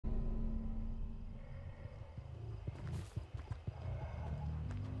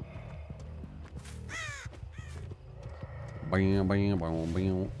I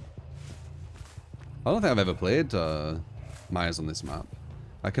don't think I've ever played Myers on this map.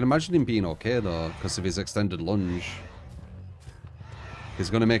 I can imagine him being okay though, because of his extended lunge. He's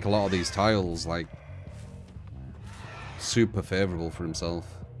going to make a lot of these tiles like super favorable for himself.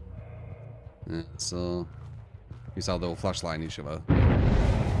 Yeah, so he's how they'll flashlight each other.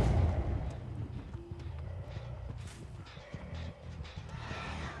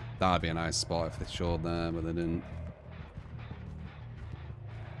 That'd be a nice spot if they showed there, but they didn't.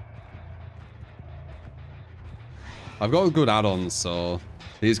 I've got good add-ons, so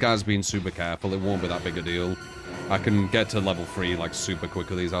these guys being super careful, it won't be that big a deal. I can get to level 3 like super quick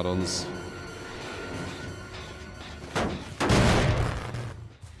with these add-ons.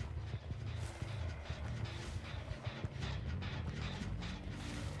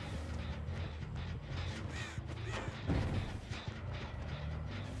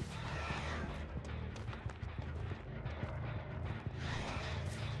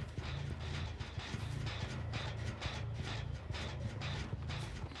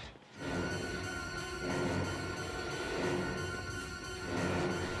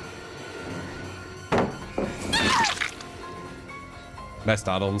 Best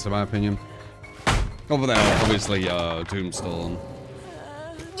add-ons in my opinion. Over there, obviously, Tombstone.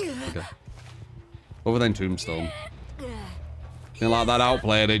 Okay. Over there, Tombstone. You like that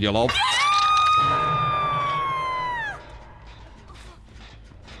outplay, did you, love?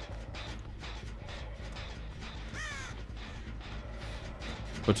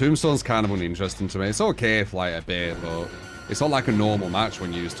 But Tombstone's kind of uninteresting to me. It's okay if like a bit, but it's not like a normal match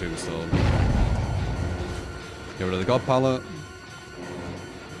when you use Tombstone. Get rid of the God Palette.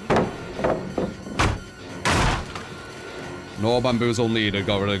 No bamboozle needed,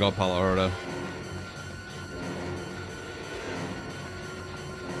 got rid of the God Palette already.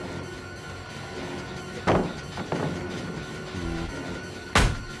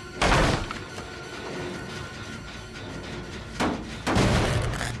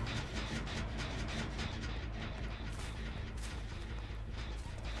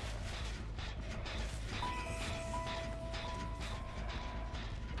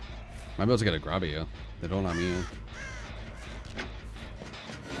 Might be able to get a grab here. They don't have me.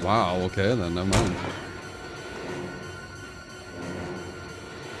 Wow, okay then, never mind.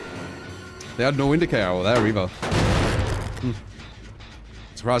 They had no indicator over there either.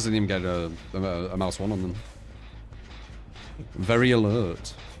 Surprised they didn't even get a mouse one on them. Very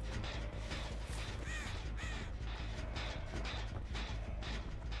alert.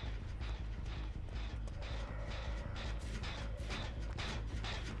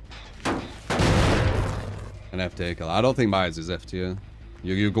 An F tier kill. I don't think Myers is F tier.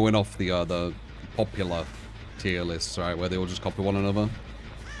 You're going off the popular tier lists, right? Where they all just copy one another.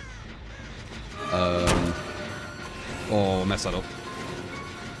 Oh, mess that up.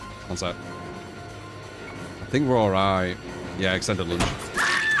 One sec. I think we're alright. Yeah, extended lunge.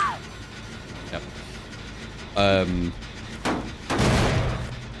 Yep.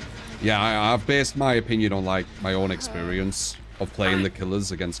 Yeah, I've based my opinion on like my own experience of playing the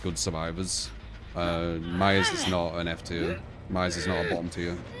killers against good survivors. Myers is not an F tier. Myers is not a bottom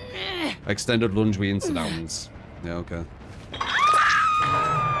tier. Extended lunge with insta-downs. Yeah, okay.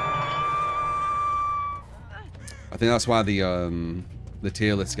 I think that's why the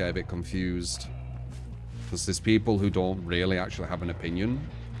tier lists get a bit confused. Because there's people who don't really actually have an opinion,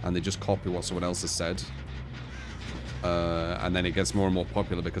 and they just copy what someone else has said. And then it gets more and more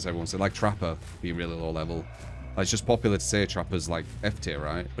popular because everyone said, like Trapper being really low level. Like, it's just popular to say Trapper's like F tier,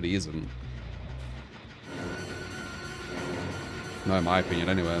 right? But he isn't. No, in my opinion,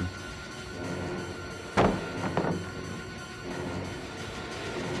 anyway.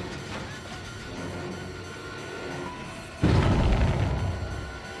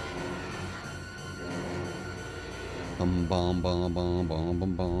 Bum bum bum bum bum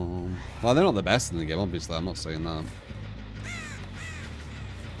bum bum. Well, they're not the best in the game, obviously. I'm not saying that.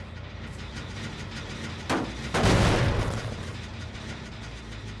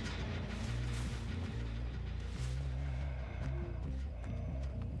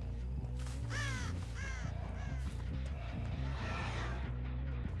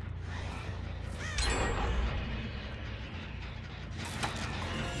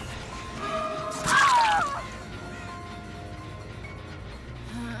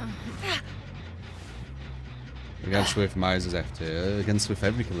 Against Swift, Myers is F tier. Against Swift,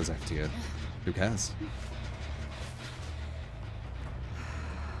 every killer's F tier. Who cares?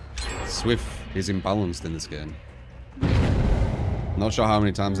 Swift is imbalanced in this game. Not sure how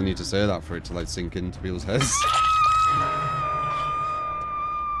many times I need to say that for it to like sink into people's heads.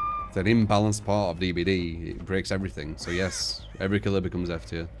 It's an imbalanced part of DBD. It breaks everything. So yes, every killer becomes F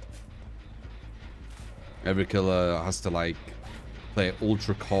tier. Every killer has to like play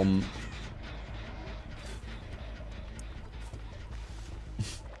ultra comp.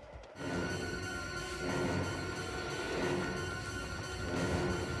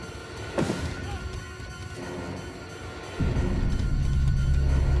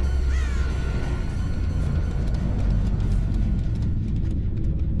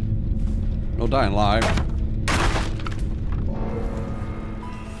 No dying live.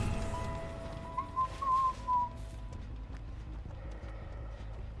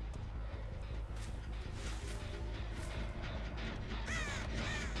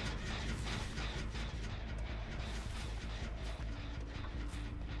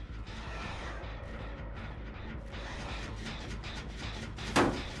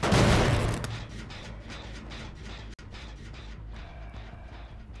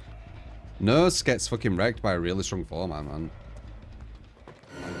 Nurse gets fucking wrecked by a really strong foreman, man.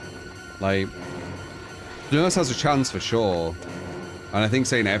 Like, Nurse has a chance for sure. And I think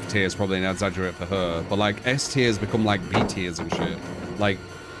saying F tier is probably an exaggerate for her. But like, S tiers become like B tiers and shit. Like,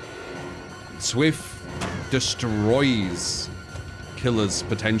 Swift destroys Killer's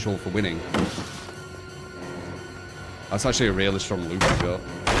potential for winning. That's actually a really strong loop he got.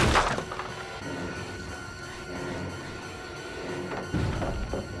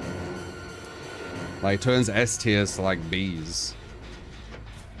 Like, turns S tiers to, like, Bs.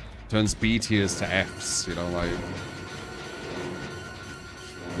 Turns B tiers to Fs, you know, like...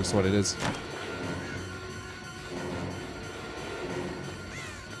 Just what it is.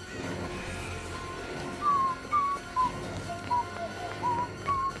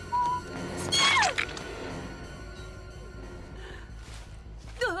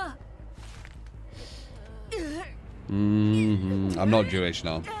 I'm not Jewish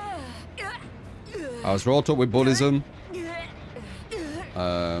now. I was brought up with Buddhism,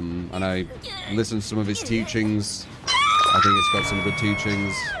 and I listened to some of his teachings. I think it's got some good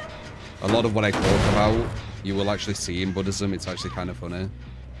teachings. A lot of what I talk about, you will actually see in Buddhism. It's actually kind of funny.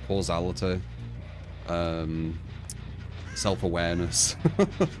 Causality. Self-awareness.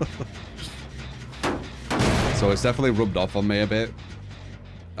 So it's definitely rubbed off on me a bit.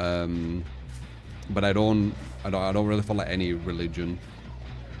 But I don't really follow any religion.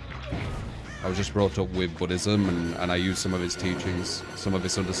 I was just brought up with Buddhism, and I use some of his teachings, some of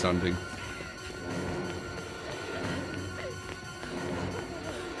his understanding.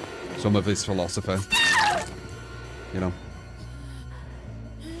 Some of his philosophy. You know.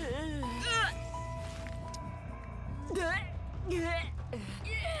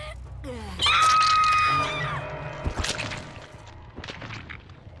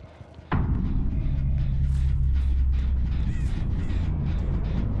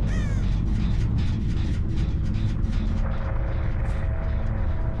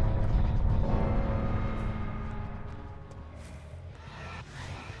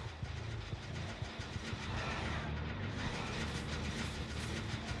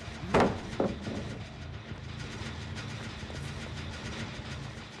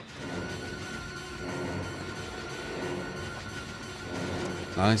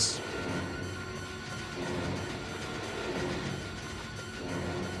 Nice.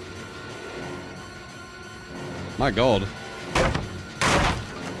 My god.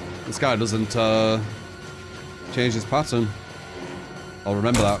 This guy doesn't change his pattern. I'll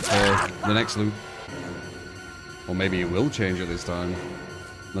remember that for the next loop. Or maybe he will change it this time.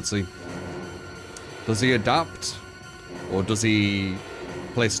 Let's see. Does he adapt? Or does he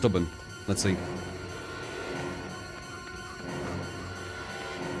play stubborn? Let's see.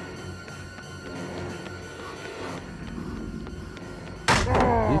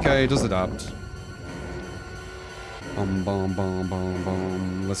 Okay, he does adapt.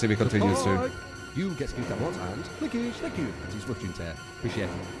 Let's see if he continues to. You get to that once and clickish, thank you. It's his watching there. Appreciate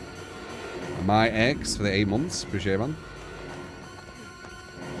it. My ex for the 8 months. Appreciate it, man.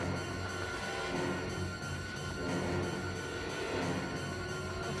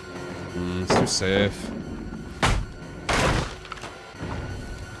 It's too safe.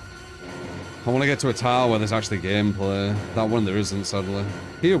 I want to get to a tower where there's actually gameplay. That one there isn't, sadly.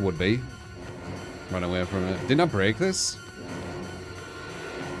 Here would be. Run away from it. Didn't I break this?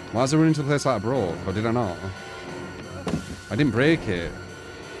 Why is it running to the place like I broke? Or did I not? I didn't break it.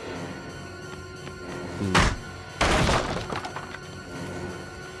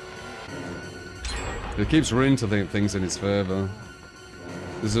 It keeps running to things in his favour.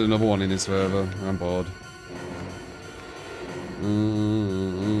 This is another one in his favour. I'm bored.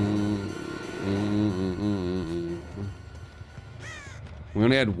 We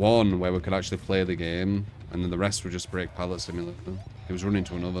only had one where we could actually play the game, and then the rest were just Break Pallet Simulator. It was running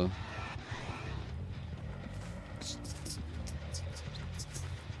to another.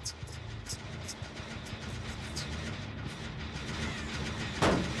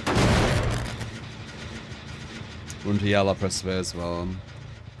 Run to yell, I press space as well.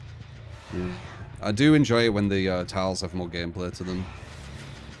 Yeah. I do enjoy it when the tiles have more gameplay to them.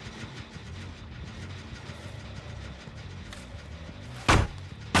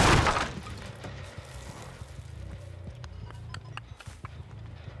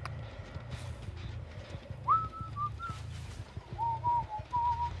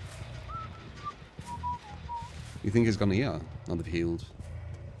 You think he's gone here? Oh, they've healed.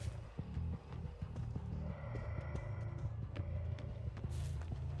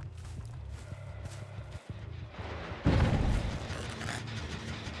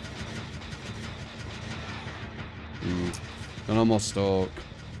 No more stock.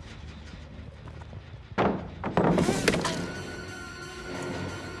 That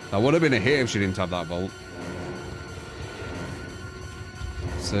would have been a hit if she didn't have that bolt.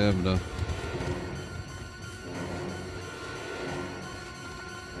 Saved her.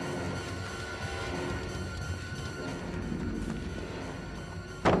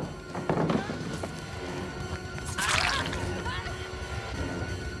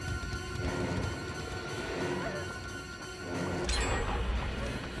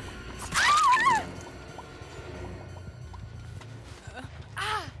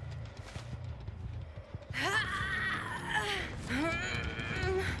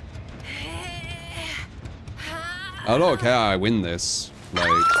 I don't care, I win this. Like,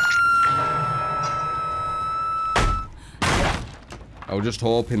 I was just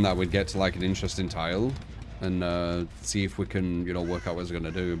hoping that we'd get to like an interesting tile and see if we can, you know, work out what we're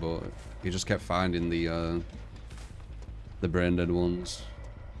gonna do. But he just kept finding the brain dead ones.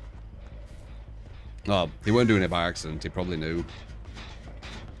 Oh, he weren't doing it by accident. He probably knew.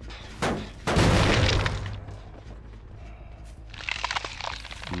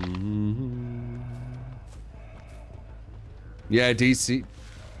 Yeah, DC.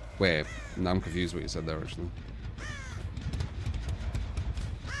 Wait, now I'm confused what you said there, actually.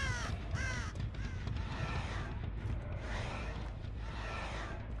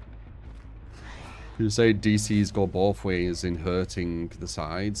 You say DCs go both ways in hurting the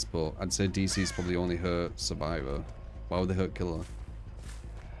sides, but I'd say DCs probably only hurt Survivor. Why would they hurt Killer?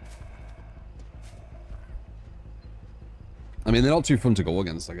 I mean, they're not too fun to go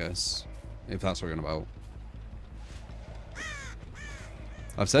against, I guess, if that's what you're on about.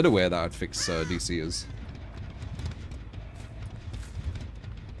 I've said a way that I'd fix DCers.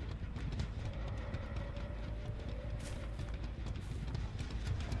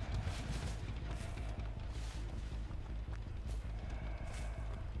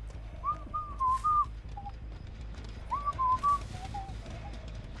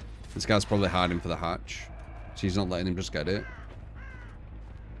 This guy's probably hiding for the hatch. She's not letting him just get it.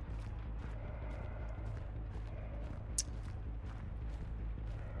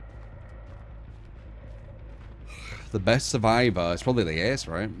 The best survivor is probably the ace,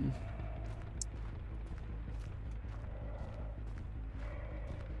 right?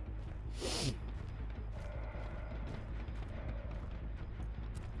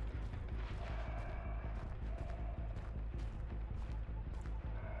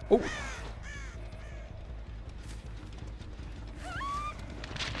 Oh.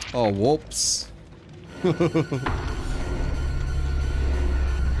 Oh, whoops.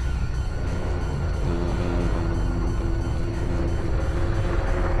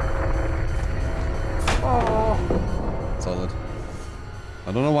 Solid.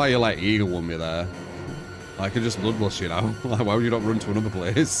 I don't know why you like eagle with me there. I could just bloodlust you now. Like, why would you not run to another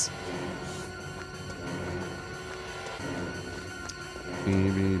place?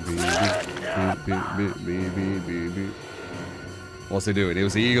 What's he doing? He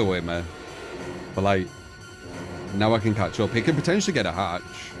was eagle with me. But like, now I can catch up. He could potentially get a hatch.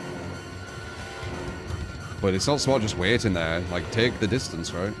 But it's not smart just waiting there. Like, take the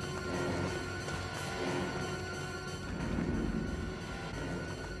distance, right?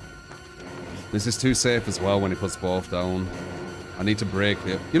 This is too safe as well when he puts both down. I need to break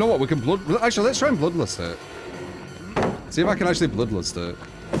it. You know what? We can blood... Actually, let's try and bloodlust it. See if I can actually bloodlust it.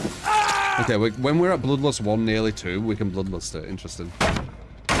 Okay, when we're at bloodlust 1, nearly 2, we can bloodlust it. Interesting.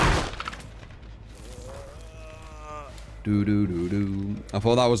 Do-do-do-do. I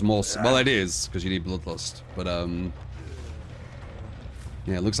thought that was more... Well, it is, because you need bloodlust. But,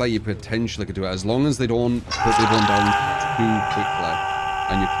 yeah, it looks like you potentially could do it. As long as they don't put the one down too quickly.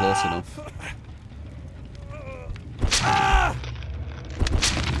 And you're close enough.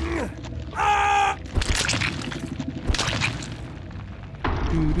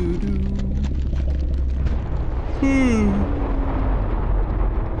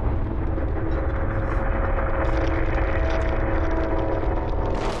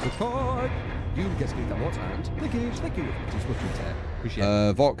 Record! You guessed that what and clickage, thank you. It is watching there. Appreciate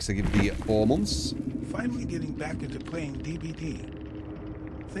it. Vox, I give the 4 months. Finally getting back into playing DBD.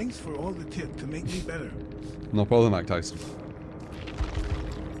 Thanks for all the tips to make me better. No problem, Mike Tyson.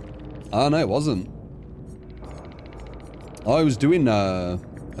 Oh, no, it wasn't. Oh, I was doing a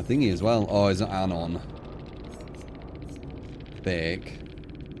thingy as well. Oh, is it Anon? Fake.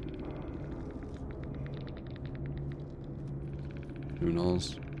 Who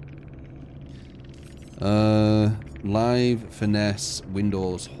knows? Live, finesse,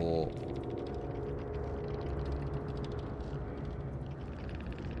 Windows, Hope.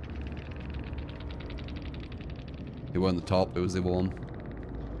 It weren't the top, it was the one.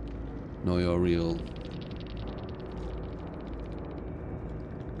 Know you're real.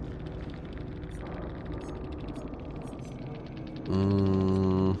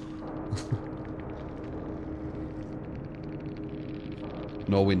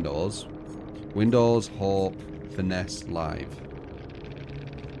 No Windows. Windows, Hope, Finesse, Live.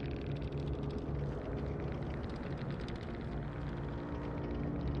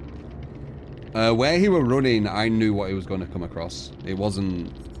 Where he were running, I knew what he was going to come across. It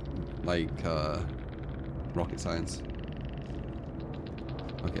wasn't like rocket science.